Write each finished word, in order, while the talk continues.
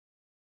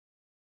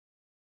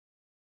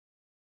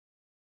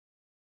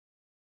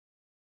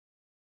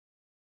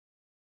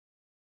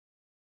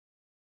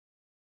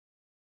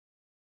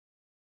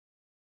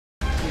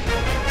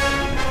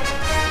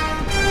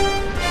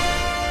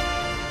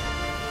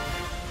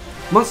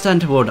Monster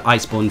Hunter World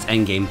Iceborne's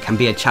endgame can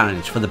be a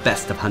challenge for the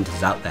best of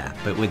hunters out there,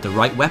 but with the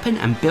right weapon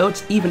and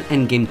builds, even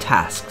endgame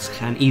tasks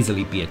can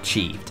easily be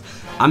achieved.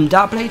 I'm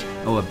Darcblade,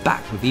 and we're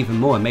back with even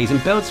more amazing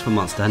builds for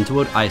Monster Hunter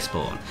World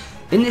Iceborne.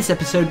 In this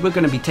episode, we're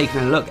going to be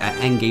taking a look at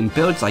endgame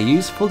builds I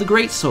use for the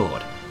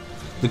Greatsword.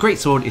 The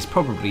Greatsword is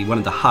probably one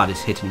of the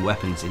hardest hitting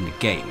weapons in the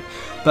game,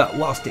 but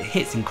whilst it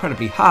hits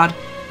incredibly hard,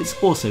 it's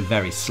also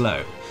very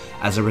slow.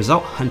 As a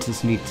result,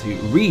 hunters need to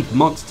read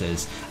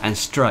monsters and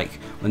strike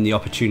when the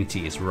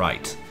opportunity is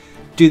right.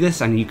 Do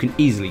this and you can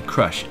easily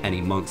crush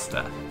any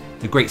monster.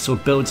 The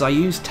Greatsword builds I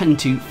use tend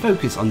to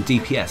focus on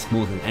DPS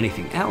more than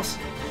anything else,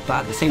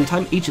 but at the same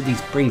time each of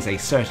these brings a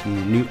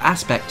certain new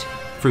aspect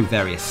through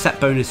various set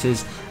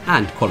bonuses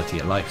and quality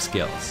of life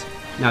skills.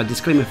 Now, a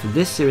disclaimer for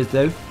this series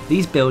though,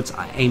 these builds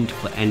are aimed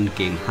for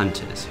endgame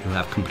hunters who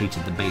have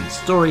completed the main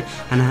story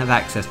and have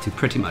access to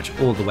pretty much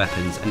all the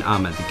weapons and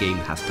armour the game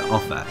has to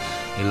offer.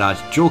 A large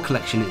jewel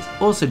collection is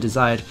also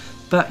desired,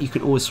 but you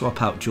can always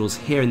swap out jewels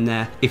here and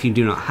there if you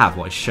do not have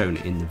what is shown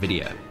in the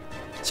video.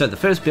 So the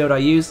first build I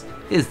use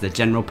is the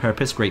general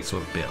purpose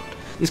Greatsword build.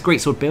 This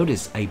Greatsword build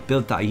is a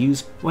build that I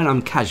use when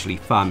I'm casually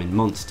farming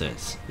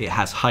monsters. It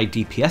has high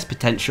DPS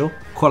potential,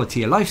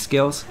 quality of life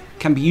skills,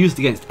 can be used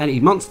against any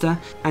monster,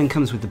 and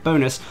comes with the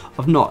bonus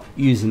of not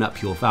using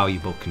up your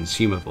valuable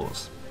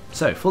consumables.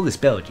 So for this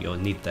build you'll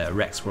need the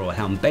Rex Royal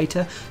Helm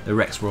Beta, the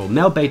Rex Royal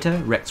Mail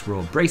Beta, Rex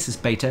Royal Braces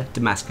Beta,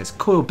 Damascus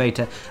Coil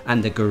Beta,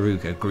 and the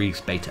Garuga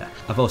Greaves Beta.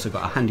 I've also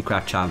got a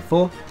Handicraft Charm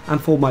 4, and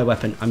for my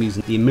weapon I'm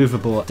using the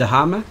immovable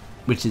Dharma,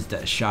 which is the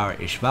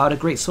Safi'Jiiva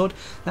Greatsword,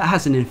 that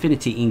has an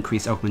infinity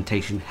increase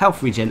augmentation,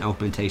 health regen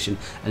augmentation,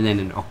 and then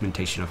an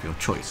augmentation of your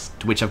choice,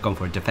 to which I've gone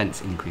for a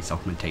defense increase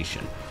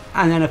augmentation.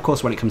 And then of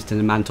course when it comes to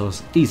the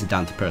mantles, these are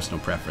down to personal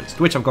preference,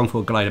 to which I've gone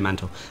for a glider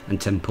mantle and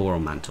temporal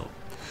mantle.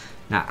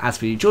 Now as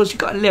for your jewels, you've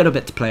got a little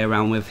bit to play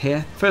around with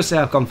here. Firstly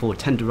I've gone for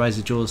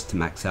tenderizer jewels to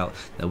max out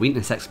the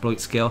weakness exploit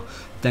skill,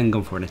 then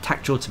gone for an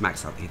attack jewel to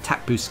max out the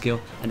attack boost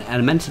skill, an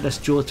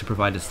elementalist jewel to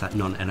provide us that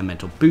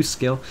non-elemental boost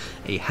skill,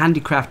 a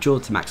handicraft jewel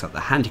to max out the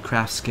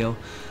handicraft skill.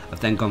 I've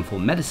then gone for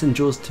medicine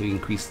jewels to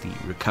increase the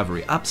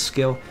recovery up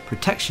skill,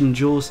 protection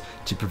jewels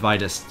to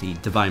provide us the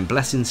divine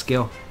blessing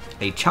skill,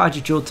 a charger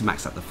jewel to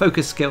max out the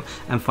focus skill,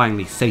 and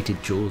finally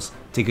sated jewels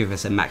to give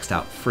us a maxed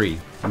out free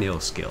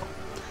meal skill.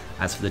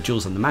 As for the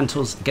jewels on the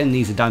mantles, again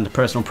these are down to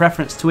personal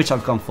preference, to which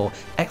I've gone for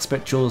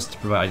expert jewels to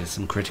provide us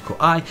some critical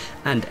eye,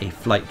 and a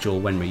flight jewel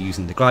when we're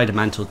using the glider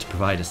mantle to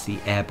provide us the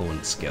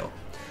airborne skill.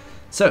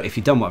 So if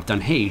you've done what I've done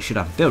here, you should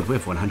have a build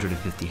with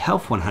 150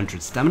 health, 100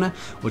 stamina,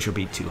 which will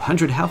be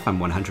 200 health and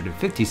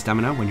 150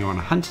 stamina when you're on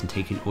a hunt and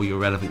taking all your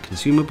relevant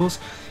consumables.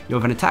 You'll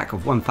have an attack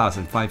of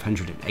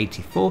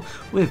 1584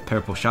 with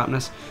purple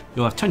sharpness.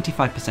 You'll have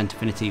 25%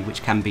 affinity,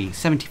 which can be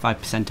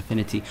 75%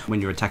 affinity when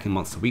you're attacking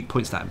monster weak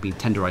points that have been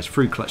tenderized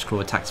through clutch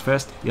claw attacks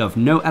first. You'll have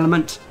no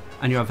element,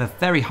 and you'll have a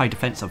very high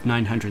defense of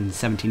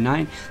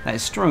 979 that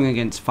is strong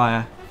against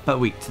fire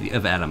but weak to the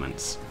other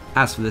elements.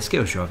 As for the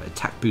skills, you have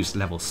attack boost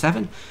level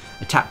 7.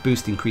 Attack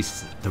boost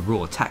increases the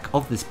raw attack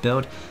of this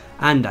build,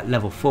 and at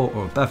level 4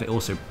 or above it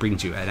also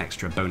brings you an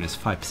extra bonus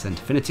 5%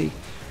 affinity.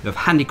 You have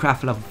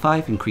handicraft level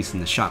 5, increasing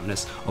the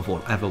sharpness of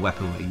whatever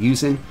weapon we're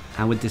using,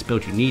 and with this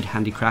build you need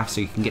handicraft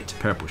so you can get to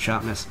purple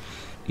sharpness.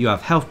 You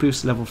have health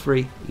boost level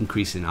 3,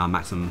 increasing our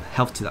maximum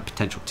health to that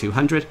potential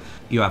 200.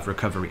 You have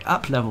recovery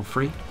up level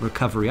 3.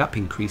 Recovery up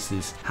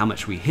increases how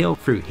much we heal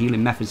through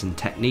healing methods and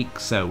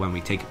techniques, so when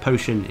we take a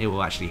potion it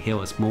will actually heal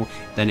us more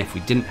than if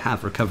we didn't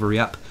have recovery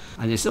up.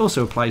 And this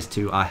also applies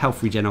to our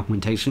health regen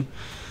augmentation.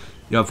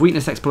 You have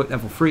weakness exploit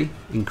level 3,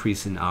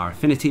 increasing our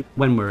affinity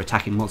when we're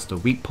attacking monster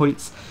weak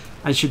points,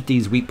 and should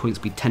these weak points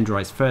be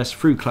tenderized first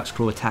through clutch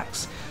claw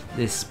attacks,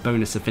 this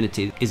bonus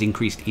affinity is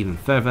increased even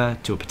further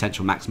to a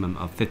potential maximum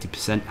of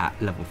 50% at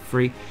level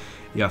 3.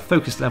 You have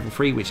focus level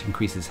 3, which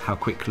increases how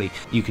quickly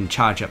you can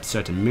charge up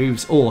certain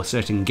moves or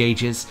certain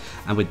gauges,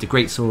 and with the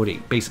Greatsword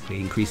it basically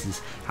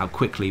increases how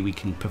quickly we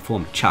can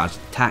perform charged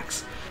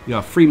attacks. You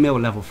have free meal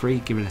level 3,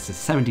 giving us a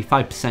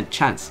 75%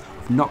 chance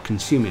of not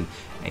consuming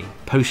a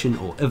potion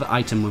or other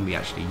item when we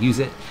actually use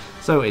it.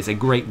 So it's a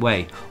great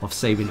way of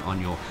saving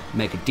on your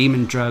mega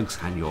demon drugs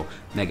and your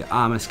mega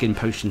armor skin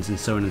potions and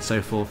so on and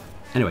so forth.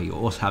 Anyway, you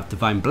also have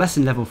Divine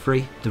Blessing level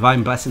 3.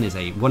 Divine Blessing is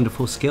a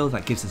wonderful skill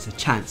that gives us a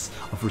chance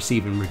of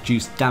receiving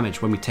reduced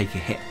damage when we take a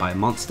hit by a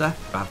monster.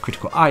 You have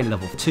Critical Eye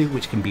level 2,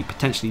 which can be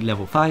potentially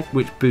level 5,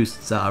 which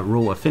boosts our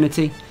raw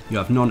affinity. You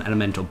have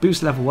Non-Elemental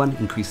Boost level 1,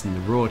 increasing the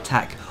raw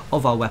attack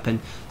of our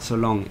weapon so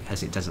long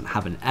as it doesn't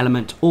have an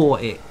element or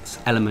its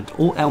element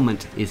or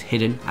ailment is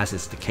hidden, as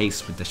is the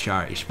case with the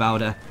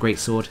Safi'Jiiva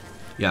Greatsword.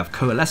 You have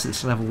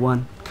Coalescence level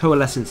 1.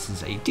 Coalescence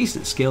is a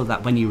decent skill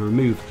that when you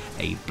remove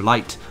a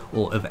blight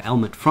or other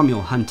ailment from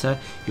your hunter,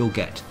 you'll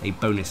get a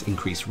bonus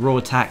increased raw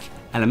attack,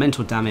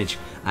 elemental damage,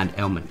 and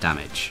ailment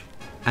damage.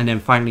 And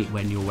then finally,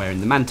 when you're wearing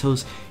the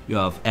mantles, you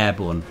have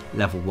Airborne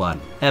level 1.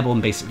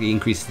 Airborne basically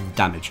increases the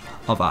damage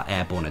of our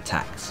airborne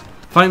attacks.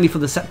 Finally, for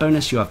the set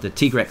bonus, you have the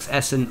Tigrex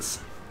Essence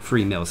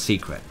Free Meal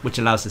Secret, which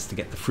allows us to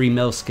get the free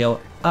meal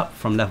skill up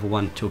from level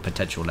 1 to a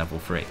potential level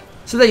 3.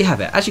 So there you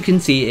have it. As you can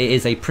see, it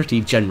is a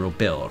pretty general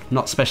build,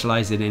 not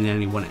specialising in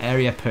any one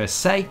area per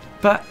se,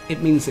 but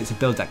it means it's a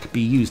build that could be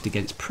used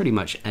against pretty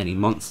much any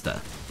monster.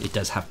 It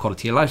does have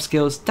quality of life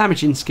skills,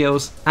 damaging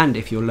skills, and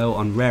if you're low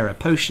on rarer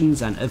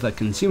potions and other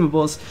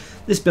consumables,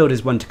 this build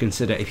is one to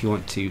consider if you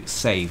want to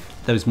save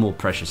those more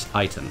precious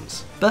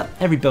items. But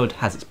every build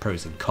has its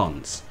pros and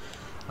cons.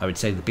 I would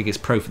say the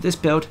biggest pro for this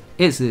build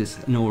is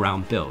an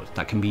all-round build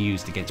that can be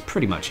used against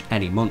pretty much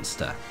any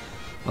monster.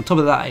 On top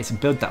of that, it's a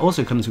build that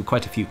also comes with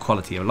quite a few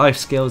quality of life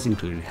skills,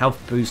 including health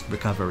boost,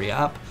 recovery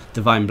up,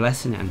 divine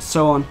blessing, and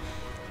so on.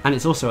 And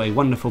it's also a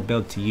wonderful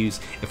build to use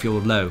if you're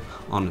low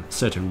on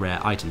certain rare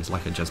items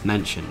like I just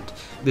mentioned.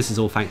 This is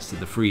all thanks to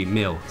the free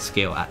meal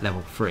skill at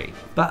level 3.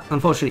 But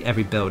unfortunately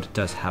every build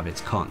does have its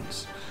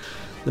cons.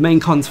 The main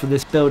cons for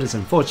this build is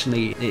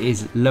unfortunately it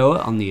is lower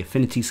on the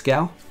affinity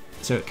scale,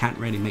 so it can't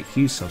really make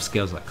use of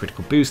skills like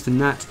critical boost and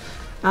that.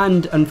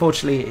 And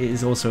unfortunately it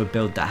is also a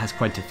build that has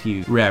quite a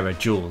few rarer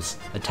jewels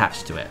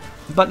attached to it.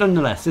 But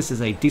nonetheless, this is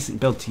a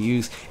decent build to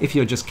use if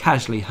you're just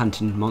casually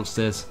hunting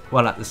monsters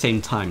while at the same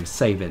time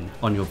saving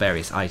on your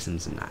various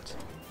items and that.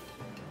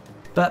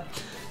 But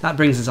that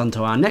brings us on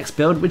to our next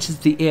build, which is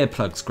the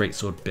Earplugs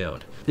Greatsword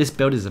build. This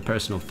build is a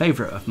personal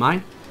favourite of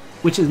mine,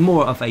 which is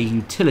more of a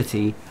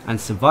utility and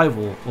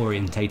survival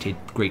orientated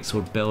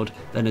greatsword build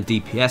than a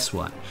DPS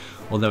one.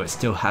 Although it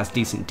still has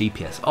decent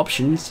DPS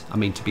options, I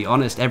mean to be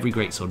honest every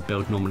greatsword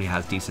build normally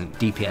has decent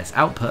DPS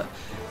output,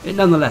 it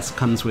nonetheless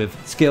comes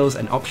with skills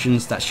and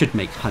options that should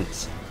make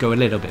hunts go a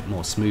little bit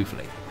more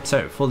smoothly.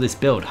 So for this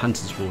build,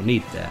 hunters will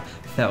need their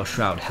Fell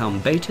Shroud Helm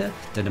Beta,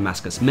 the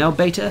Damascus Mail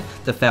Beta,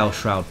 the Fell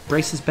Shroud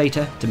Braces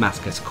Beta,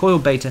 Damascus Coil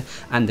Beta,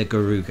 and the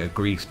Garuga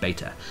Greaves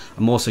Beta.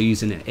 I'm also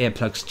using an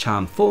Earplugs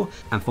Charm 4,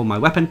 and for my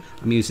weapon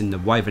I'm using the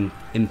Wyvern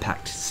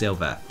Impact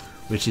Silver,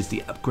 which is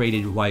the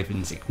upgraded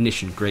Wyvern's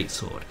Ignition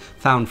Greatsword,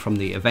 found from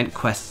the event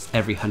quests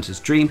Every Hunter's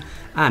Dream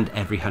and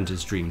Every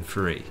Hunter's Dream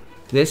 3.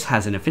 This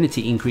has an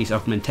affinity increase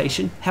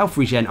augmentation, health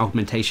regen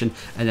augmentation,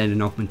 and then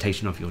an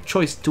augmentation of your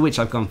choice, to which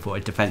I've gone for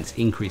a defense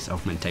increase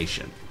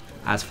augmentation.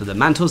 As for the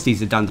mantles,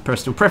 these are down to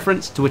personal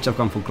preference, to which I've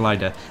gone for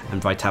glider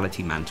and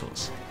vitality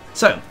mantles.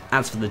 So,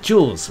 as for the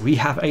jewels, we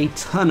have a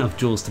ton of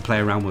jewels to play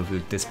around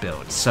with this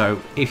build, so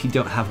if you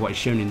don't have what is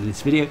shown in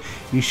this video,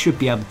 you should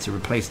be able to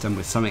replace them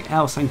with something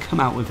else and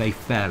come out with a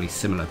fairly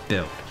similar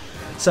build.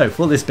 So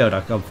for this build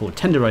I've gone for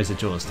Tenderizer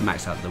jewels to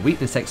max out the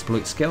weakness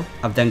exploit skill,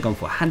 I've then gone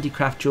for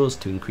handicraft jewels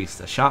to increase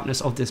the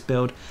sharpness of this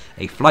build,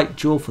 a flight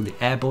jewel for the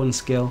airborne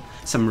skill,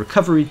 some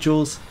recovery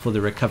jewels for the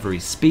recovery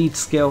speed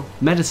skill,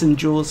 medicine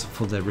jewels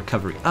for the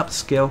recovery up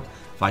skill,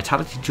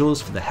 vitality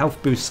jewels for the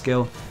health boost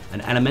skill, an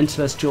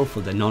elementalist jewel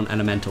for the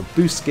non-elemental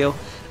boost skill,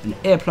 an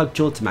earplug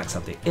jewel to max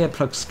out the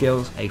earplug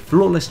skills, a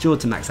flawless jewel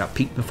to max out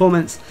peak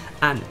performance,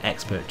 and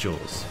expert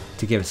jewels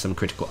to give us some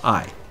critical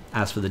eye.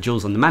 As for the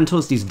jewels on the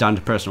mantles, these are down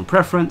to personal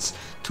preference,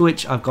 to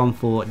which I've gone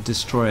for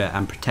Destroyer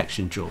and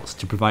Protection jewels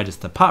to provide us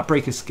the Part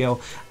Breaker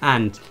skill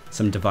and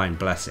some Divine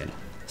Blessing.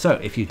 So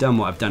if you've done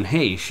what I've done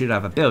here, you should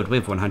have a build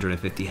with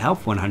 150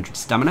 health, 100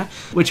 stamina,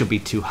 which will be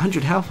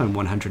 200 health and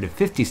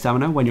 150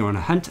 stamina when you're on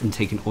a hunt and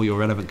taking all your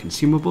relevant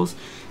consumables.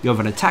 You have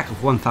an attack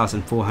of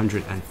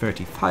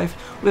 1435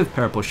 with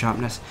purple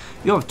sharpness.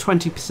 You have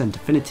 20%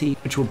 affinity,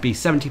 which will be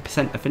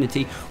 70%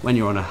 affinity when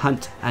you're on a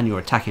hunt and you're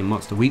attacking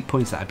monster weak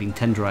points that have been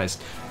tenderized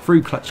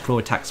through clutch claw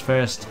attacks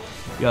first.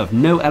 You have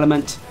no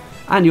element,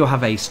 and you'll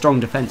have a strong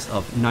defense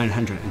of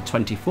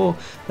 924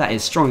 that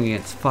is strong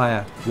against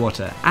fire,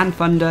 water and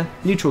thunder,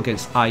 neutral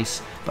against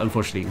ice, but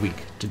unfortunately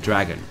weak to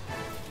dragon.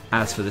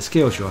 As for the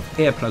skills, you have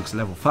Earplugs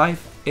level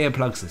 5.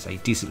 Earplugs is a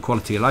decent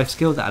quality of life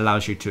skill that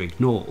allows you to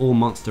ignore all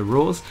monster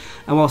roars,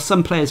 and while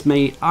some players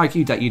may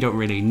argue that you don't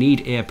really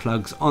need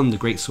earplugs on the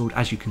greatsword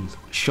as you can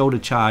shoulder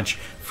charge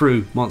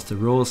through monster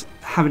roars,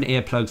 having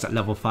earplugs at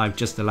level 5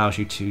 just allows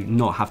you to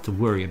not have to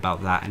worry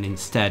about that and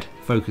instead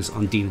focus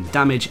on dealing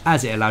damage,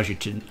 as it allows you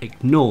to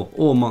ignore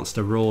all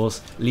monster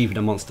roars, leaving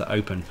a monster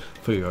open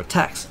for your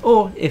attacks,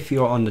 or if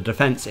you're on the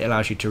defense it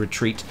allows you to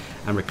retreat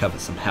and recover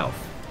some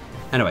health.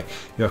 Anyway,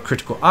 you have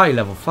critical eye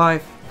level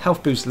 5,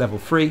 health boost level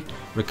 3,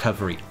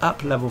 recovery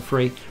up level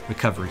 3,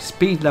 recovery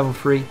speed level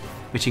 3,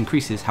 which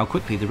increases how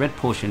quickly the red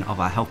portion of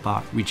our health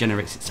bar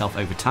regenerates itself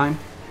over time.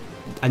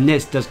 And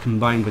this does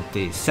combine with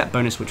the set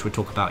bonus, which we'll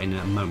talk about in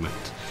a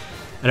moment.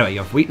 Anyway, you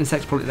have weakness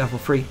exploit level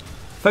 3,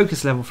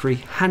 focus level 3,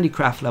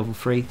 handicraft level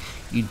 3.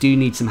 You do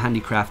need some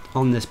handicraft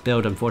on this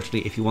build,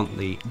 unfortunately, if you want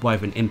the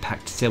Wyvern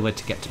Impact Silver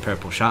to get to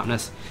purple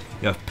sharpness.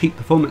 You have peak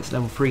performance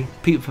level 3.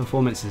 Peak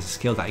performance is a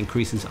skill that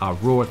increases our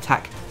raw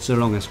attack so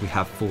long as we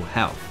have full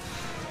health.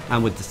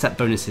 And with the set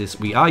bonuses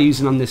we are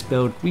using on this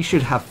build, we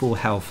should have full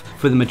health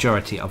for the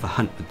majority of a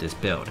hunt with this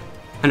build.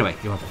 Anyway,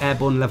 you have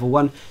Airborne level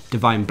 1,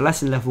 Divine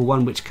Blessing level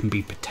 1, which can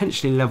be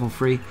potentially level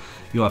 3.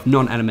 You have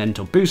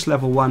Non-Elemental Boost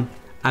level 1,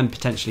 and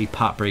potentially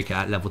Part Breaker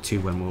at level 2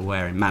 when we're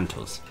wearing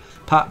mantles.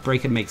 Part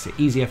Breaker makes it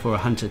easier for a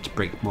hunter to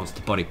break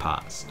monster body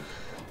parts.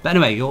 But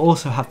anyway, you'll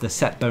also have the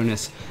set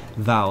bonus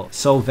Val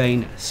Soul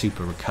Vein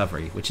Super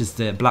Recovery, which is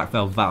the Black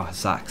Veil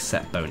Valhazak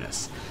set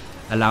bonus.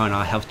 allowing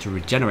our health to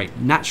regenerate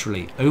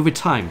naturally over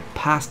time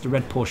past the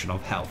red portion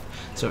of health.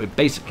 So it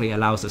basically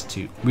allows us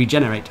to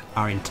regenerate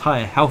our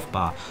entire health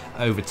bar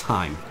over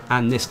time,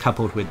 and this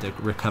coupled with the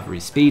recovery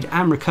speed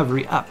and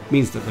recovery up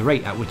means that the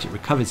rate at which it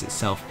recovers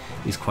itself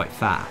is quite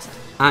fast.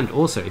 And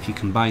also, if you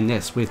combine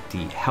this with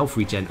the health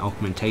regen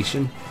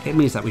augmentation, it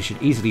means that we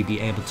should easily be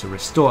able to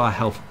restore our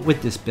health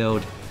with this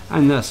build,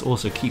 and thus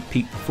also keep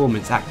peak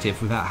performance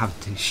active without having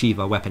to sheathe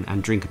our weapon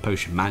and drink a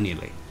potion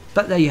manually.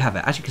 But there you have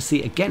it. As you can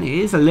see, again, it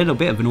is a little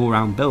bit of an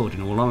all-round build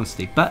in all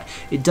honesty, but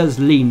it does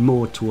lean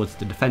more towards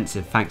the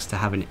defensive thanks to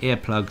having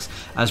earplugs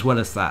as well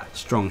as that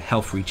strong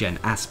health regen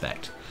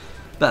aspect.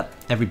 But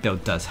every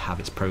build does have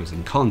its pros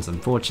and cons,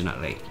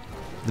 unfortunately.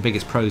 The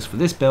biggest pros for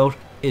this build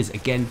is,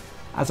 again,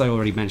 as I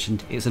already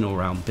mentioned, it's an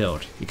all-round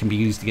build. It can be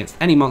used against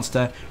any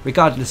monster,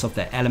 regardless of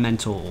their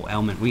elemental or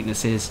ailment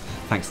weaknesses,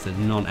 thanks to the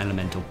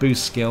non-elemental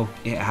boost skill.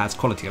 It has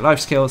quality of life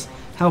skills,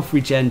 health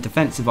regen,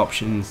 defensive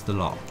options, the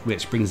lot.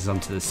 Which brings us on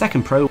to the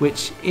second pro,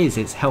 which is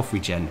its health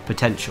regen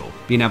potential.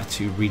 Being able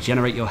to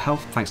regenerate your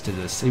health thanks to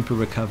the super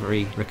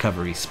recovery,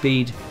 recovery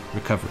speed,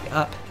 recovery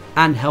up,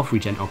 and health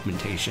regen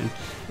augmentation.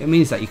 It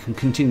means that you can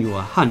continue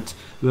a hunt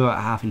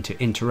without having to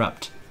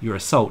interrupt your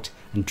assault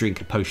and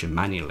drink a potion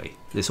manually.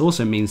 This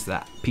also means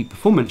that peak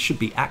performance should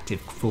be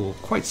active for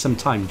quite some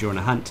time during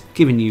a hunt,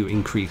 giving you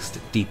increased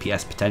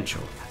DPS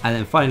potential. And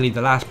then finally,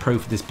 the last pro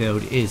for this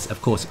build is,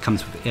 of course, it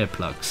comes with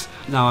earplugs.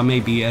 Now, I may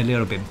be a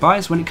little bit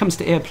biased when it comes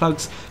to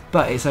earplugs,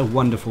 but it's a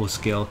wonderful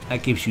skill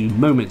that gives you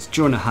moments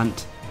during a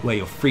hunt where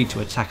you're free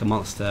to attack a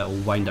monster or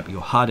wind up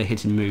your harder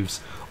hitting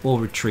moves or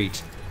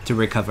retreat to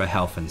recover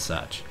health and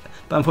such.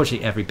 But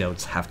unfortunately, every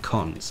builds have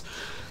cons.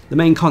 The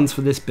main cons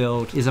for this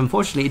build is,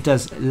 unfortunately, it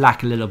does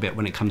lack a little bit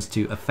when it comes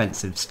to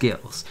offensive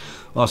skills.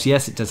 Whilst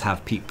yes, it does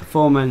have peak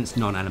performance,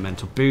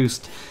 non-elemental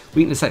boost,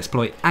 weakness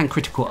exploit and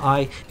critical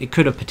eye, it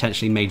could have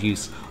potentially made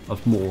use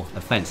of more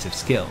offensive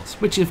skills,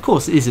 which of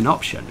course is an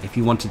option. If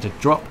you wanted to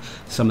drop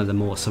some of the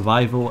more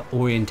survival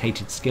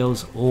orientated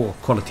skills or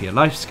quality of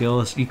life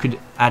skills, you could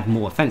add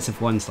more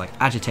offensive ones like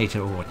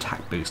agitator or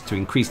attack boost to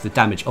increase the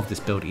damage of this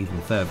build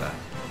even further.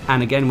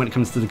 And again, when it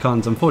comes to the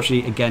cons,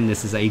 unfortunately, again,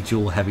 this is a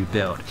jewel heavy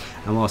build,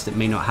 and whilst it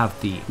may not have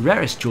the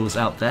rarest jewels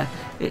out there,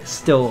 it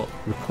still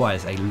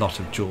requires a lot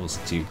of jewels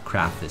to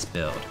craft this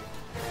build.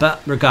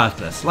 But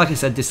regardless, like I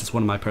said, this is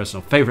one of my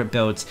personal favourite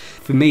builds.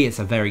 For me, it's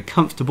a very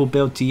comfortable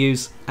build to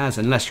use, as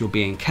unless you're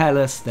being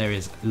careless, there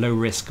is low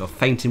risk of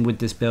fainting with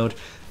this build,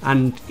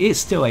 and it's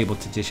still able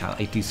to dish out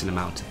a decent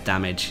amount of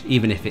damage,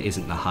 even if it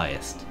isn't the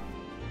highest.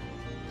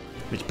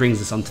 Which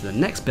brings us on to the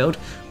next build,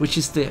 which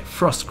is the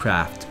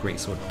Frostcraft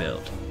Greatsword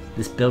build.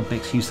 This build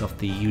makes use of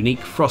the unique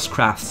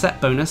Frostcraft set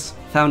bonus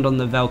found on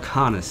the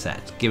Velkhana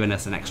set, giving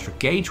us an extra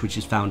gauge which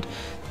is found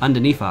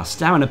underneath our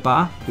stamina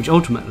bar, which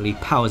ultimately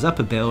powers up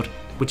a build,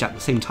 which at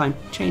the same time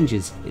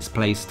changes its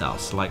playstyle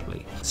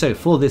slightly. So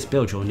for this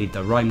build you'll need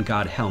the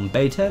Rhymeguard Helm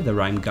Beta, the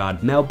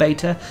Rhymeguard Mail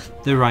Beta,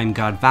 the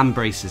Rhymeguard Van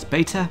Braces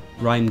Beta,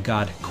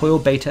 Rhymeguard Coil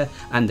Beta,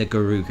 and the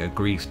Garuga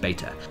Greaves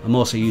Beta. I'm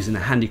also using the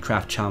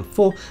Handicraft Charm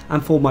 4,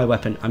 and for my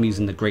weapon I'm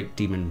using the Great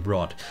Demon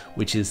Rod,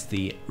 which is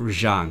the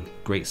Rajang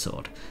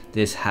Greatsword.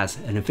 This has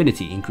an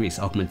affinity increase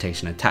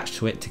augmentation attached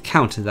to it to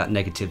counter that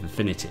negative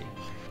affinity.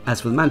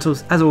 As for the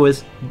mantles, as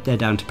always, they're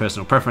down to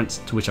personal preference,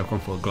 to which I've gone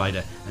for a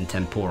Glider and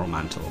Temporal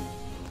Mantle.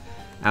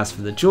 As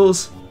for the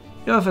jewels,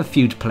 you have a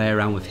few to play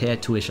around with here,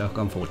 to which I've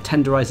gone for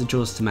Tenderizer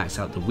jewels to max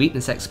out the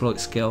weakness exploit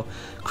skill,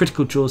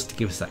 critical jewels to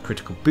give us that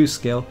critical boost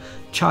skill,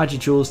 charger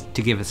jewels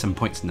to give us some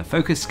points in the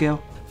focus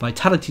skill,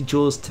 vitality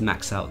jewels to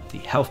max out the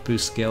health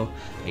boost skill,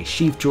 a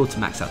sheath jewel to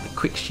max out the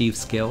quick sheath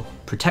skill,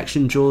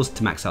 protection jewels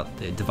to max out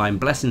the divine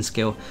blessing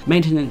skill,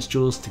 maintenance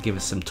jewels to give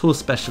us some tool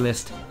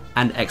specialist,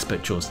 and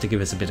expert jewels to give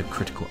us a bit of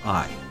critical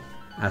eye.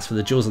 As for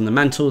the jewels on the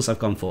mantles, I've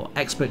gone for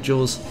expert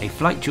jewels, a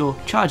flight jewel,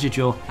 charger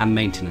jewel, and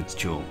maintenance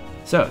jewel.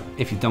 So,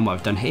 if you've done what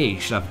I've done here, you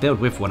should have a build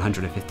with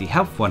 150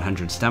 health,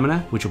 100 stamina,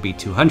 which will be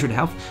 200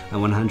 health,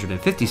 and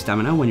 150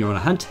 stamina when you're on a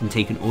hunt and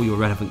taking all your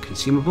relevant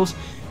consumables.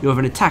 You have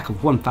an attack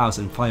of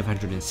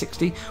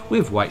 1560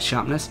 with white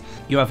sharpness.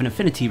 You have an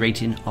affinity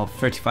rating of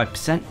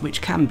 35%,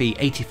 which can be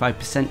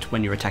 85%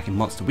 when you're attacking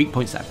monster weak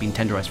points that have been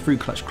tenderized through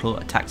Clutch Claw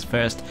attacks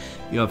first.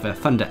 You have a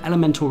Thunder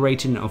Elemental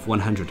rating of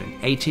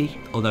 180,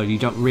 although you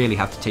don't really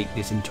have to take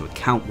this into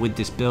account with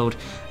this build,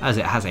 as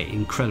it has an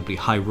incredibly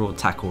high raw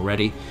attack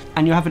already.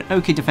 And you have an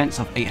OK defense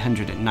of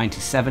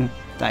 897,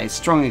 that is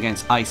strong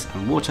against ice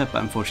and water,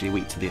 but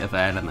unfortunately weak to the other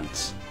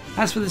elements.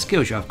 As for the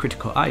skills, you have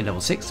Critical Eye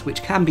level 6,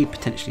 which can be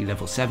potentially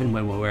level 7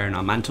 when we're wearing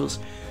our mantles.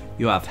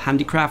 You have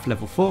Handicraft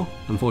level 4,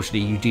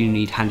 unfortunately you do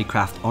need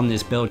Handicraft on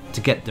this build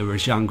to get the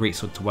Rajang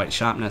Greatsword to white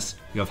sharpness.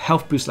 You have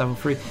Health Boost level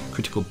 3,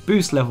 Critical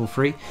Boost level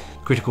 3.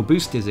 Critical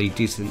Boost is a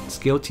decent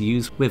skill to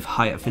use with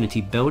high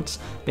affinity builds.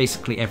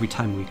 Basically every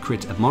time we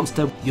crit a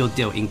monster, you'll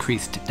deal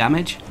increased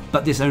damage,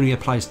 but this only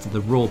applies to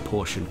the raw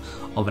portion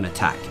of an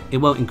attack. It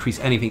won't increase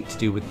anything to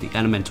do with the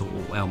elemental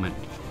or ailment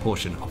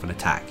portion of an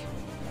attack.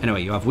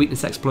 Anyway, you have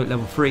Weakness Exploit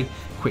level 3,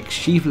 Quick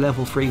Sheath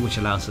level 3, which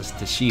allows us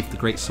to sheath the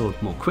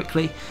Greatsword more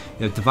quickly.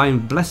 You have Divine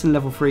Blessing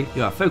level 3,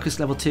 you have Focus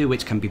level 2,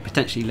 which can be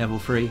potentially level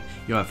 3,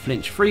 you have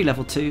Flinch 3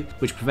 level 2,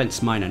 which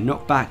prevents minor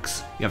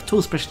knockbacks, you have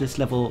Tool Specialist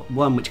level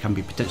 1, which can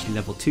be potentially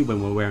level 2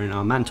 when we're wearing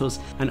our mantles,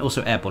 and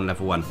also Airborne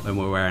level 1 when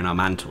we're wearing our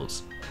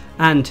mantles.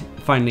 And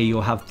finally,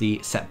 you'll have the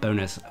set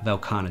bonus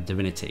Velkhana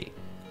Divinity.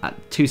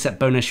 At 2 set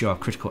bonus, you have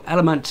Critical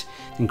Element,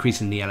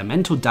 increasing the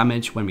elemental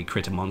damage when we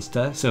crit a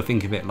monster, so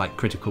think of it like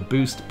critical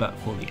boost but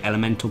for the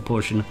elemental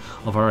portion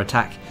of our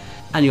attack.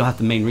 And you'll have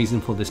the main reason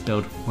for this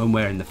build when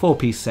we're in the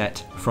 4-piece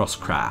set,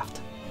 Frostcraft.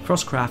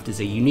 Frostcraft is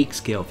a unique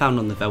skill found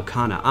on the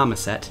Velkhana armor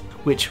set,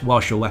 which,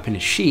 whilst your weapon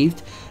is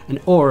sheathed, an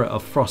aura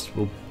of frost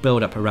will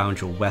build up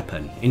around your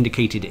weapon,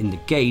 indicated in the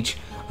gauge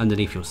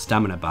underneath your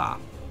stamina bar.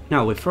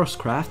 Now with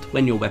Frostcraft,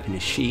 when your weapon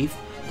is sheathed,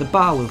 the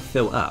bar will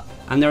fill up,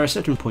 and there are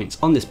certain points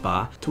on this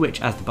bar to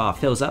which, as the bar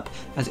fills up,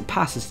 as it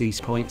passes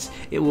these points,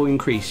 it will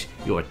increase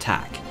your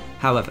attack.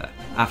 However,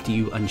 after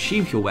you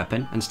unsheath your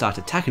weapon and start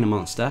attacking a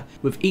monster,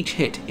 with each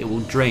hit it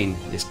will drain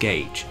this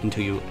gauge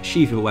until you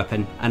sheath your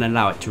weapon and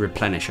allow it to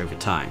replenish over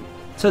time.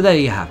 So there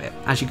you have it.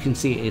 As you can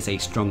see, it is a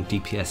strong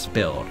DPS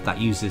build that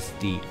uses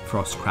the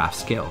Frostcraft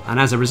skill, and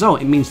as a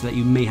result it means that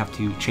you may have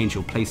to change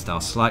your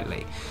playstyle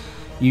slightly.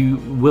 You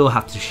will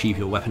have to sheath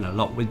your weapon a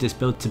lot with this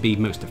build to be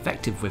most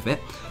effective with it,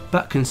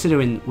 but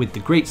considering with the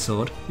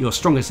Greatsword, your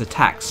strongest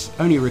attacks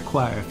only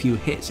require a few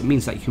hits, it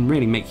means that you can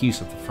really make use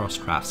of the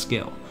Frostcraft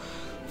skill.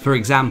 For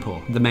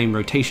example, the main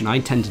rotation I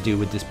tend to do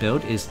with this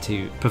build is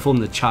to perform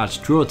the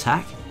charged draw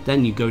attack,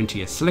 then you go into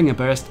your Slinger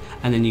Burst,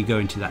 and then you go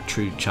into that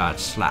true charge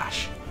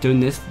slash. Doing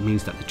this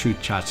means that the true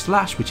charge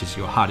slash, which is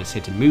your hardest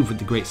hitting move with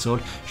the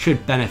Greatsword,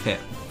 should benefit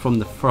from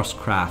the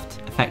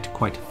Frostcraft effect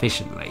quite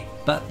efficiently.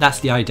 But that's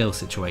the ideal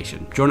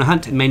situation. During a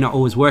hunt it may not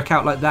always work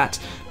out like that,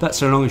 but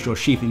so long as you're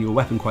sheathing your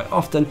weapon quite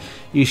often,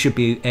 you should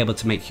be able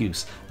to make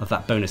use of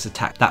that bonus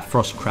attack that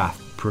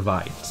Frostcraft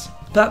provides.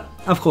 But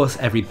of course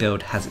every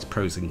build has its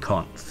pros and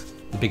cons.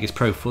 The biggest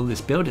pro for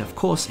this build of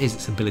course is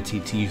its ability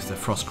to use the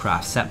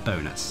Frostcraft set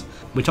bonus,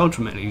 which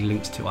ultimately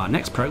links to our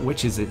next pro,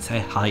 which is it's a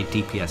high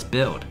DPS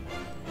build.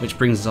 Which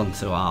brings us on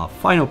to our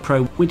final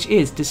pro, which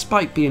is,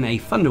 despite being a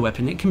thunder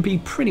weapon, it can be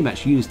pretty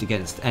much used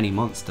against any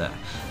monster.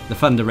 The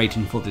thunder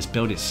rating for this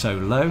build is so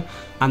low,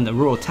 and the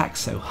raw attack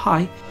so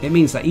high, it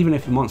means that even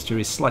if a monster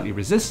is slightly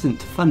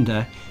resistant to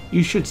thunder,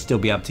 you should still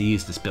be able to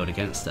use this build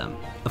against them.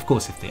 Of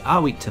course, if they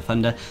are weak to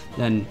thunder,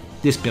 then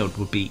this build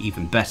would be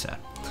even better.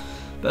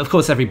 But of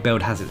course every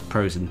build has its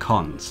pros and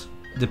cons.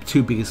 The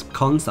 2 biggest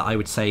cons that I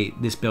would say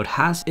this build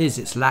has is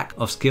its lack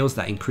of skills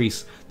that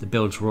increase the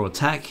build's raw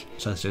attack,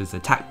 such as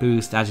attack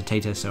boost,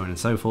 agitator, so on and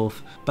so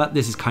forth, but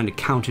this is kind of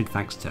countered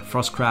thanks to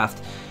Frostcraft,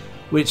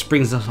 which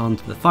brings us on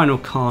to the final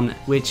con,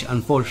 which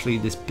unfortunately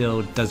this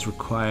build does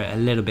require a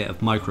little bit of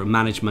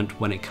micromanagement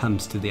when it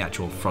comes to the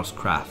actual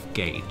Frostcraft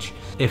gauge.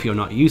 If you're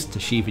not used to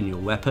sheathing your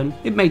weapon,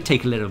 it may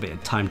take a little bit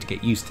of time to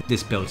get used to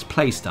this build's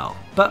playstyle,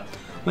 but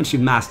once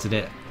you've mastered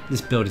it, this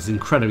build is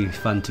incredibly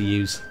fun to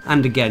use,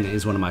 and again it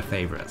is one of my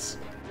favourites.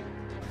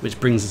 Which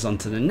brings us on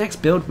to the next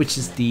build, which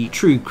is the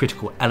true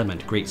critical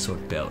element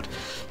Greatsword build.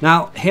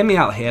 Now hear me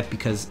out here,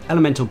 because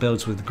elemental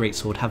builds with the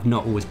Greatsword have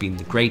not always been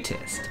the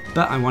greatest,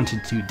 but I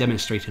wanted to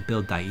demonstrate a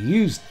build that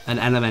used an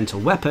elemental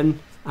weapon,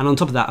 and on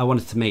top of that I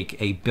wanted to make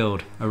a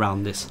build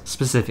around this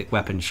specific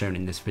weapon shown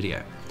in this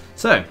video.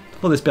 So,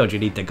 for this build you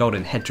need the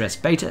Golden Headdress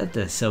beta,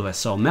 the Silver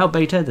Soul Mail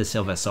beta, the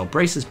Silver Soul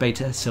Braces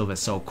beta, Silver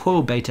Soul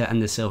Coil beta,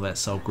 and the Silver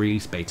Soul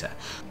Greaves beta.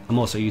 I'm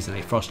also using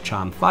a Frost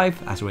Charm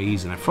 5 as we're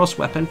using a frost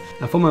weapon,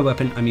 and for my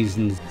weapon I'm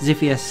using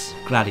Xiphias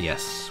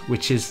Gladius,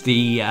 which is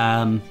the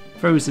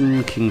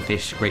Frozen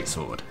Kingfish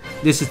Greatsword.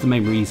 This is the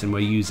main reason we're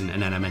using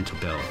an elemental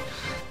build.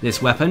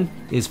 This weapon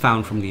is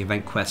found from the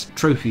event quest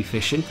Trophy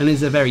Fishing and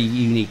is a very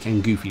unique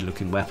and goofy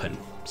looking weapon.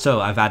 So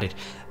I've added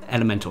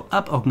elemental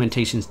up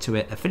augmentations to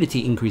it,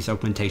 affinity increase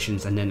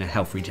augmentations, and then a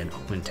health regen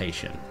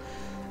augmentation.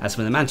 As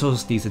for the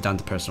mantles, these are down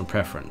to personal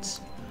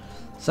preference.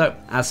 So,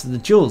 as for the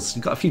jewels,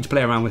 you've got a few to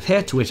play around with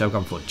here, to which I've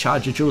gone for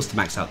Charger Jewels to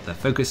max out the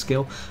focus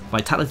skill,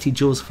 Vitality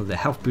Jewels for the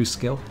health boost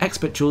skill,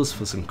 Expert Jewels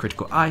for some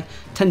critical eye,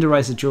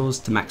 Tenderizer Jewels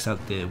to max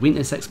out the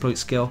weakness exploit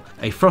skill,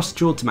 a Frost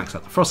Jewel to max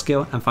out the frost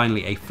skill, and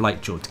finally a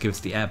Flight Jewel to give us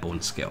the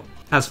airborne skill.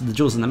 As for the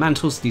jewels and the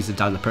mantles, these are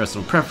down to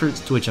personal preference,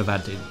 to which I've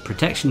added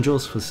Protection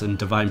Jewels for some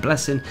Divine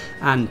Blessing,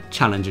 and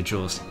Challenger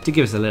Jewels to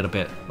give us a little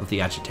bit of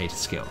the Agitator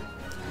skill.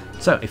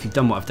 So if you've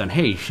done what I've done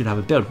here, you should have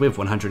a build with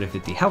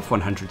 150 health,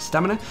 100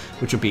 stamina,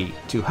 which will be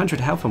 200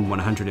 health and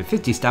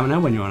 150 stamina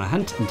when you're on a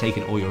hunt and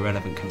taking all your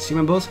relevant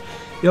consumables.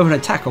 You have an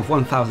attack of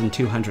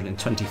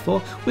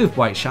 1224 with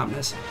white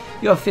sharpness.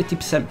 You have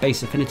 50%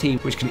 base affinity,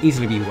 which can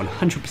easily be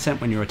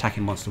 100% when you're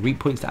attacking monster weak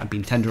points that have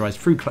been tenderized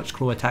through clutch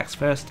claw attacks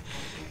first.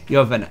 You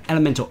have an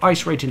elemental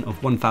ice rating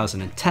of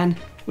 1010,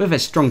 with a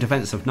strong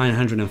defense of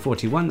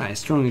 941 that is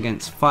strong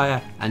against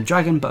fire and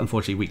dragon, but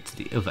unfortunately weak to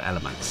the other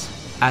elements.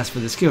 As for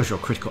the skills, your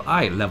critical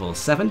eye level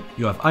 7,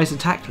 you have ice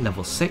attack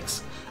level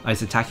 6.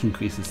 Ice attack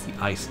increases the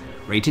ice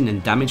rating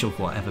and damage of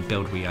whatever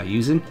build we are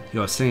using. You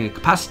have slinger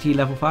capacity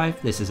level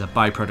 5, this is a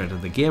byproduct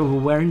of the gear we're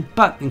wearing,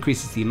 but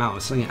increases the amount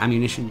of slinger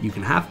ammunition you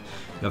can have.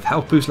 You have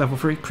health boost level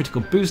 3,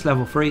 critical boost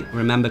level 3,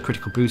 remember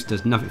critical boost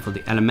does nothing for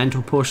the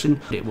elemental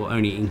portion, it will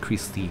only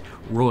increase the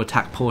raw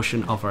attack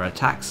portion of our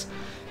attacks.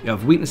 You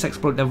have weakness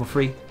exploit level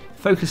 3,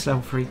 focus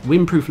level 3,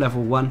 windproof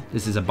level 1,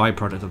 this is a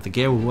byproduct of the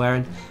gear we're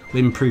wearing,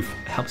 windproof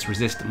helps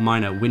resist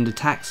minor wind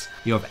attacks.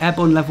 You have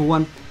airborne level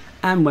 1,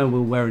 and when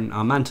we're wearing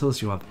our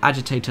mantles you have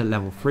agitator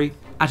level 3.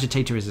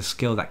 Agitator is a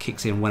skill that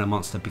kicks in when a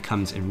monster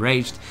becomes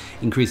enraged,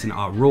 increasing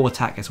our raw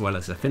attack as well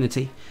as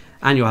affinity,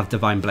 and you'll have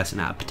divine blessing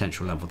at a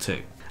potential level 2.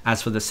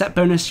 As for the set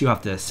bonus, you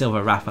have the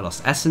silver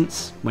Rathalos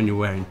essence. When you're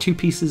wearing 2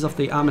 pieces of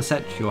the armor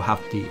set, you'll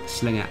have the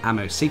slinger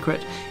ammo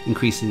secret,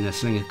 increasing the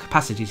slinger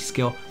capacity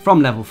skill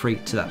from level 3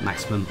 to that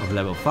maximum of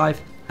level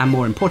 5. And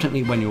more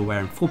importantly, when you're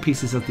wearing 4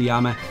 pieces of the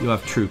armor, you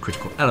have true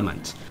critical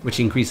element, which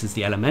increases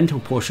the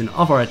elemental portion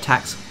of our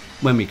attacks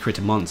when we crit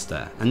a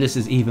monster, and this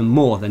is even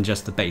more than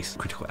just the base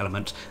critical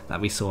element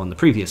that we saw on the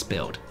previous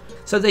build.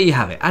 So there you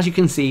have it. As you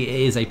can see,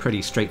 it is a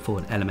pretty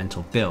straightforward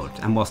elemental build,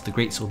 and whilst the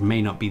greatsword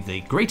may not be the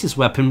greatest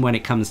weapon when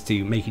it comes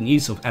to making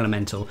use of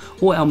elemental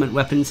or element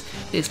weapons,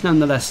 it's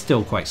nonetheless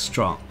still quite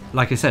strong.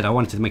 Like I said, I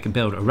wanted to make a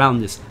build around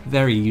this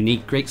very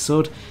unique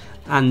greatsword,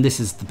 and this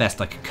is the best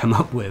I could come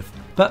up with.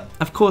 But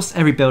of course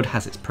every build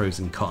has its pros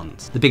and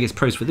cons. The biggest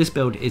pros for this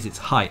build is its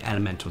high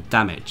elemental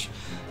damage.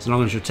 So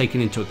long as you're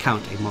taking into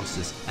account a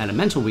monster's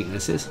elemental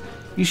weaknesses,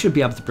 you should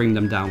be able to bring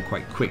them down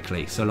quite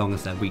quickly, so long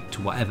as they're weak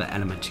to whatever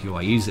element you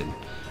are using.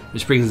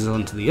 Which brings us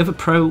on to the other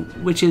pro,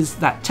 which is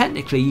that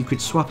technically you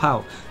could swap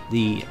out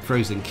the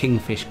Frozen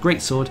Kingfish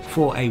Greatsword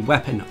for a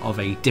weapon of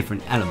a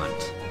different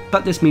element.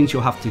 But this means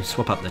you'll have to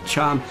swap up the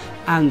charm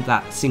and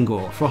that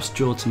single frost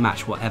jaw to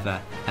match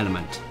whatever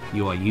element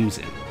you are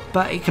using.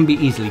 But it can be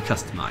easily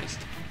customized.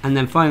 And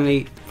then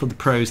finally, for the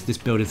pros, this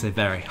build is a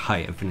very high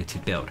affinity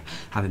build,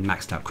 having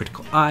maxed out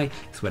critical eye,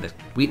 as well as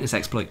weakness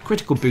exploit,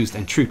 critical boost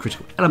and true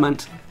critical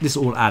element. This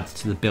all adds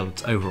to the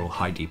build's overall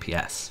high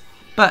DPS.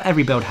 But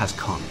every build has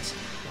cons.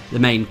 The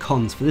main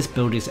cons for this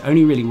build is it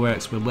only really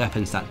works with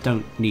weapons that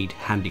don't need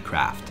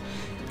handicraft.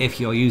 If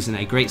you're using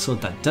a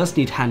greatsword that does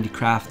need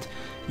handicraft,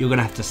 you're going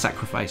to have to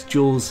sacrifice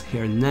jewels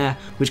here and there,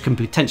 which can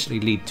potentially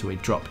lead to a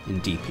drop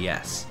in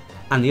DPS.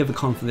 And the other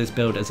con for this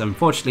build is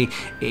unfortunately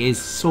it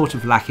is sort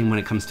of lacking when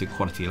it comes to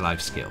quality of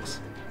life skills.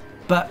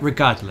 But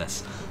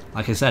regardless,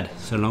 like I said,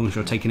 so long as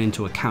you're taking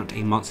into account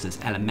a monster's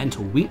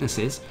elemental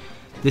weaknesses,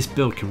 this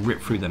build can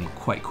rip through them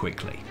quite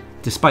quickly,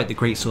 despite the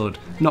greatsword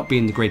not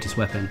being the greatest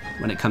weapon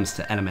when it comes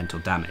to elemental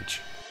damage.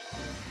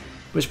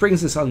 Which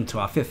brings us on to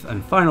our 5th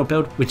and final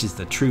build, which is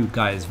the True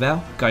Gaia's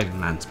Veil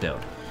Guiding Lands build.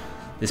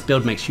 This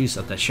build makes use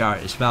of the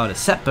Safi'Jiiva Valda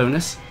set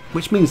bonus,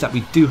 which means that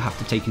we do have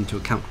to take into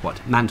account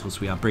what mantles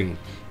we are bringing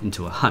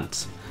into a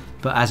hunt.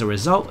 But as a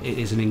result, it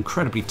is an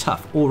incredibly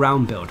tough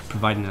all-round build,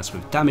 providing us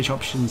with damage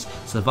options,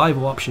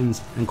 survival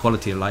options, and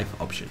quality of life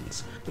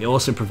options. It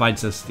also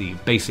provides us the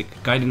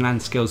basic Guiding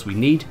Land skills we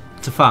need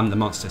to farm the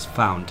monsters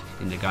found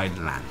in the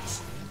Guiding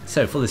Lands.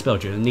 So for this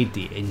build you'll need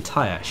the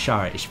entire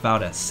Safi'Jiiva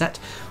Valda set,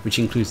 which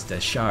includes the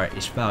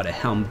Safi'Jiiva Valda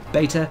Helm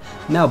Beta,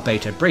 Mel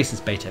Beta,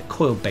 Braces Beta,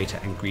 Coil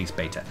Beta and Grease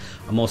Beta.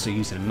 I'm also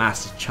using a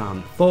Master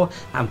Charm 4,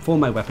 and for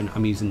my weapon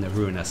I'm using the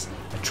Ruinous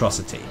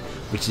Atrocity,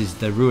 which is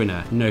the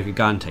Ruiner no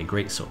Gigante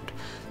Greatsword.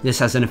 This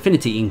has an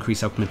affinity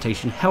increase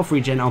augmentation, health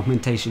regen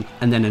augmentation,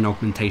 and then an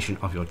augmentation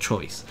of your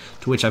choice,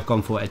 to which I've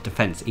gone for a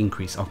defense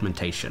increase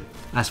augmentation.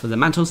 As for the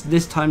mantles,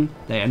 this time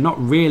they are not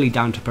really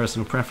down to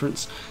personal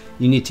preference.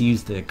 You need to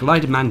use the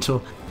Glider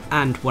Mantle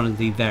and one of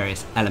the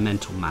various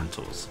elemental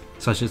mantles,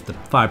 such as the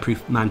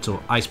Fireproof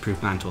Mantle,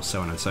 Iceproof Mantle,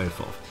 so on and so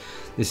forth.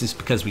 This is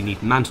because we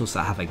need mantles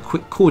that have a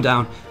quick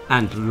cooldown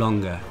and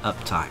longer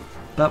uptime,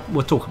 but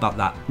we'll talk about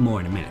that more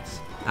in a minute.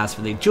 As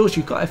for the jewels,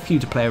 you've got a few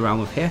to play around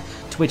with here,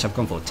 to which I've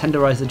gone for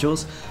Tenderizer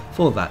jewels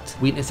for that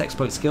weakness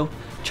exploit skill,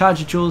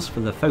 Charger jewels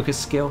for the focus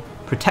skill,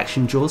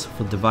 Protection jewels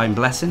for divine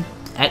blessing,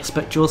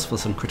 Expert jewels for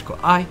some critical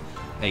eye,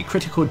 a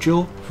critical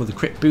jewel for the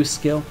crit boost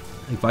skill,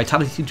 a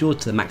vitality jewel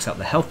to max out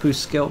the health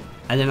boost skill,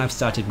 and then I've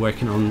started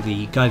working on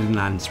the Guiding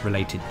Lands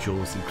related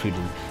jewels,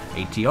 including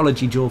a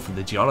Geology jewel for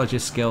the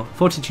Geologist skill,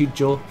 Fortitude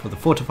jewel for the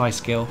Fortify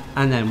skill,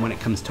 and then when it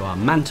comes to our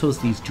mantles,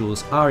 these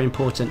jewels are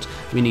important.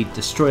 We need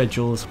Destroyer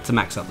jewels to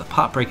max out the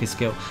Part Breaker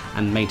skill,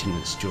 and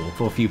Maintenance jewel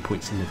for a few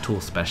points in the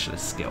Tool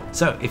Specialist skill.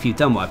 So if you've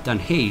done what I've done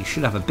here, you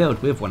should have a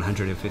build with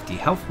 150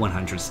 health,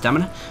 100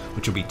 stamina,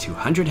 which will be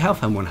 200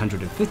 health and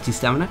 150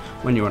 stamina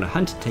when you're on a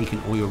hunt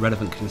taking all your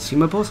relevant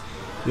consumables.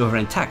 You have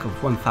an attack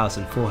of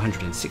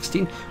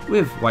 1416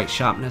 with white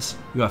sharpness.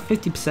 You have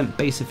 50%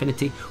 base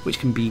affinity, which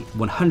can be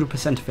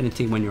 100%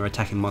 affinity when you're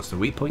attacking monster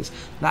weak points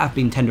that have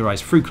been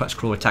tenderized through clutch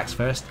claw attacks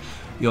first.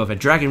 You have a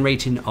dragon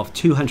rating of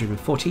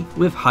 240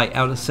 with high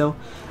Elder Seal,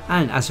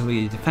 and as for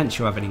your defense,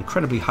 you have an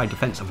incredibly high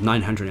defense of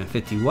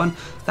 951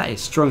 that is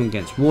strong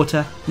against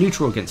water,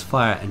 neutral against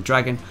fire and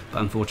dragon,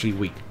 but unfortunately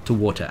weak to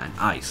water and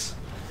ice.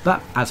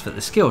 But as for the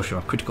skills, you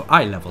have critical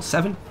eye level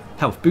 7,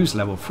 health boost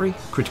level 3,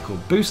 critical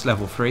boost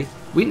level 3,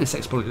 weakness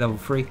exploit level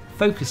 3,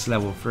 focus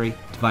level 3,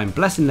 divine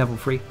blessing level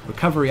 3,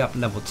 recovery up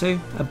level 2,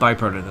 a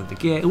byproduct of the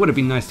gear. It would have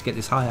been nice to get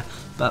this higher,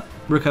 but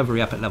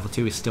recovery up at level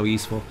 2 is still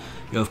useful.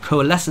 You have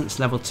coalescence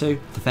level 2,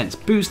 defense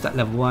boost at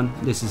level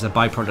 1, this is a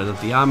byproduct of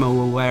the armor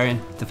we're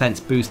wearing. Defense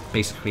boost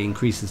basically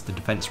increases the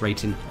defense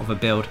rating of a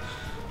build.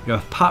 You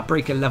have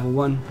Partbreaker level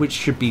 1, which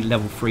should be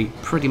level 3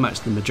 pretty much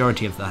the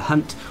majority of the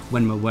hunt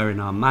when we're wearing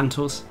our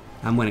mantles.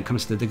 And when it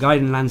comes to the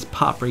Guiding Lands,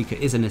 Partbreaker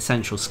is an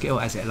essential skill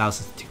as it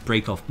allows us to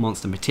break off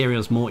monster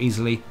materials more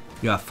easily.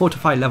 You have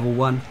Fortify level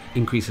 1,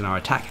 increasing our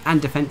attack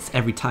and defense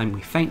every time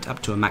we faint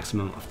up to a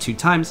maximum of 2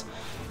 times.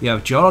 You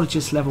have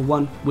Geologist level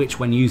 1, which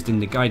when used in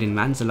the Guiding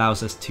Lands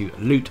allows us to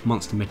loot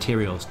monster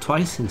materials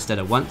twice instead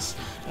of once,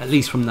 at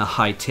least from the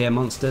high tier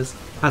monsters.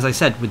 As I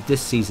said, with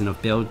this season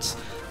of builds,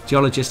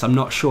 Geologist, I'm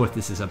not sure if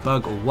this is a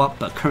bug or what,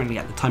 but currently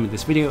at the time of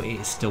this video it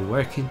is still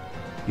working.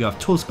 You have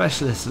Tool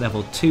Specialist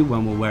level 2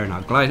 when we're wearing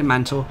our Glider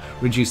Mantle,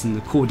 reducing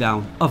the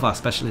cooldown of our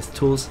specialist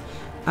tools.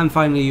 And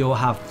finally you'll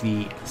have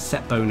the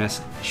set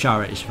bonus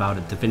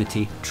Safi'Jiiva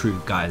Divinity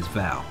True Gaia's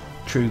Veil.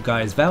 True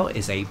Gaia's Veil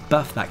is a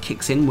buff that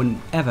kicks in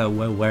whenever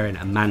we're wearing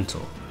a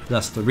mantle,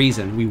 thus the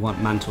reason we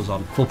want mantles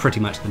on for pretty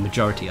much the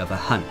majority of a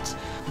hunt.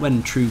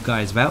 When True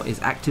Gaia's Veil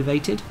is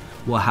activated,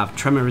 we'll have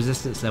Tremor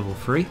Resistance level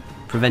 3,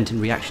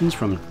 preventing reactions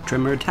from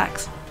tremor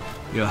attacks.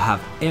 You'll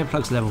have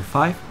Earplugs level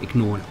 5,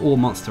 ignoring all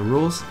monster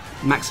roars,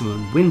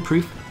 maximum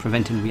windproof,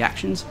 preventing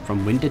reactions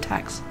from wind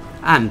attacks,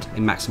 and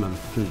a maximum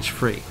flinch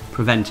free,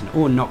 preventing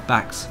all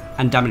knockbacks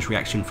and damage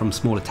reaction from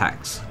small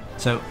attacks.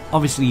 So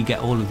obviously you get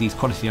all of these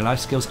quality of life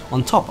skills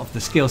on top of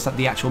the skills that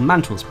the actual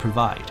mantles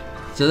provide.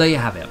 So there you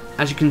have it.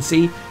 As you can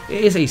see,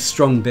 it is a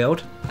strong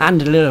build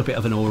and a little bit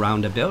of an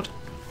all-rounder build.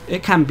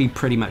 It can be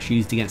pretty much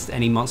used against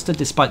any monster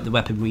despite the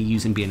weapon we're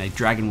using being a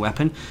dragon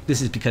weapon.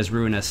 This is because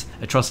Ruinous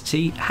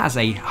Atrocity has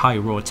a high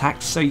raw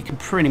attack, so you can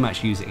pretty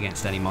much use it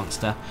against any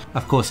monster.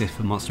 Of course, if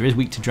a monster is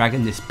weak to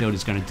dragon, this build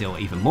is going to deal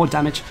even more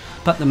damage,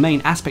 but the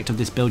main aspect of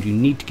this build you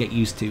need to get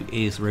used to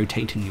is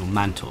rotating your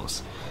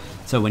mantles.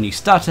 So when you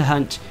start a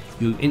hunt,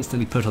 you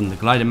instantly put on the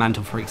Glider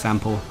Mantle, for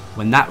example.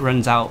 When that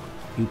runs out,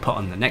 you put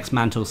on the next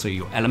mantle, so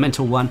your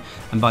elemental one,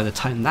 and by the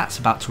time that's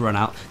about to run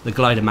out, the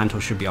Glider Mantle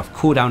should be off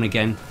cooldown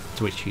again,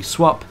 to which you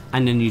swap,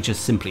 and then you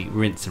just simply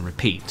rinse and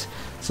repeat.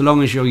 So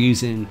long as you're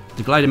using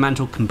the Glider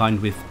Mantle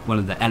combined with one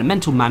of the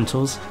elemental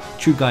mantles,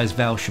 True Gaia's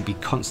Veil should be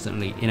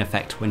constantly in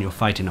effect when you're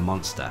fighting a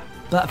monster.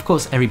 But of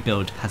course every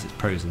build has its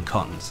pros and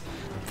cons.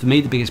 For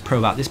me, the biggest pro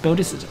about this build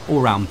is its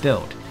all-round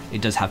build.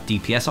 It does have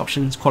DPS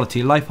options, quality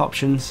of life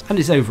options, and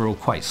is overall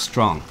quite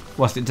strong.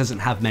 Whilst it doesn't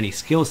have many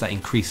skills that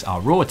increase our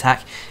raw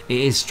attack,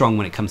 it is strong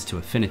when it comes to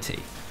affinity.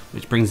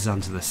 Which brings us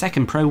on to the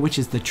second pro, which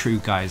is the True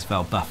Gaia's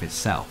Veil buff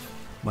itself.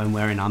 When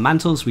wearing our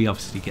mantles, we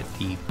obviously get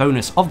the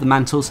bonus of the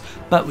mantles,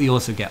 but we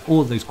also get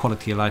all those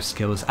quality of life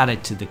skills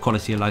added to the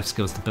quality of life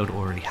skills the build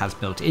already has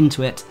built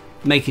into it,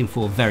 making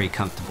for very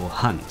comfortable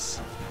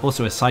hunts.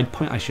 Also, a side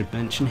point I should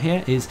mention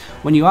here is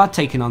when you are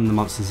taking on the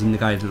monsters in the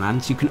Guiding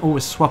Lands, you can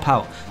always swap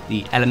out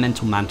the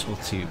elemental mantle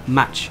to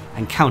match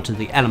and counter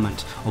the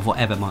element of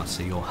whatever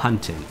monster you're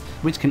hunting,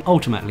 which can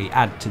ultimately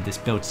add to this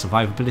build's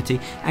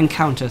survivability and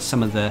counter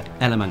some of the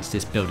elements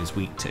this build is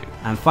weak to.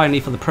 And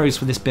finally, for the pros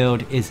for this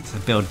build, is it's a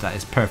build that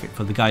is perfect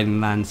for the Guiding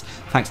Lands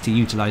thanks to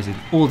utilising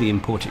all the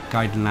important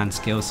Guiding Land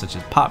skills such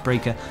as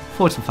Partbreaker,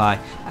 Fortify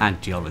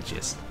and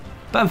Geologist.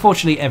 But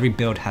unfortunately every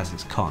build has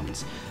its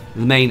cons.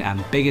 The main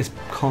and biggest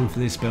con for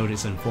this build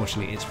is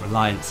unfortunately its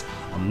reliance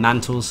on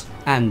mantles,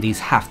 and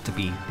these have to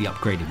be the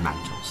upgraded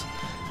mantles.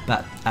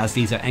 But as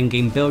these are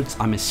endgame builds,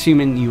 I'm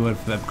assuming you have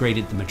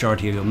upgraded the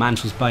majority of your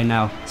mantles by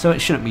now, so it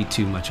shouldn't be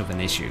too much of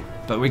an issue.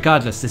 But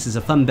regardless, this is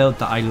a fun build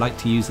that I like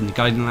to use in the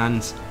Guiding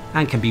Lands,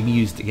 and can be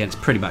used against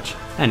pretty much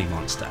any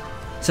monster.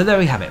 So there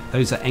we have it,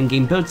 those are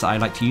endgame builds that I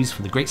like to use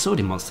for the Greatsword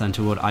in Monster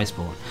Hunter World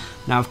Iceborne.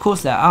 Now of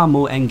course there are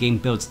more endgame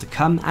builds to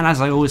come, and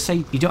as I always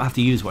say, you don't have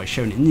to use what is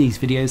shown in these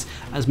videos,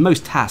 as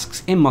most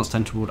tasks in Monster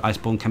Hunter World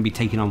Iceborne can be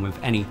taken on with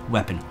any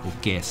weapon or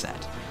gear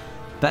set.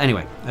 But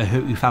anyway, I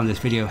hope you found this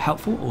video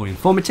helpful or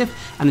informative,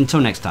 and until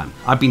next time,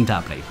 I've been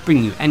Darcblade,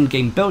 bringing you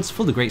endgame builds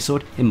for the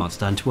Greatsword in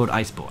Monster Hunter World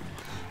Iceborne.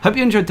 Hope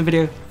you enjoyed the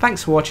video,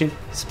 thanks for watching,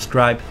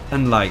 subscribe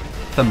and like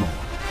for more.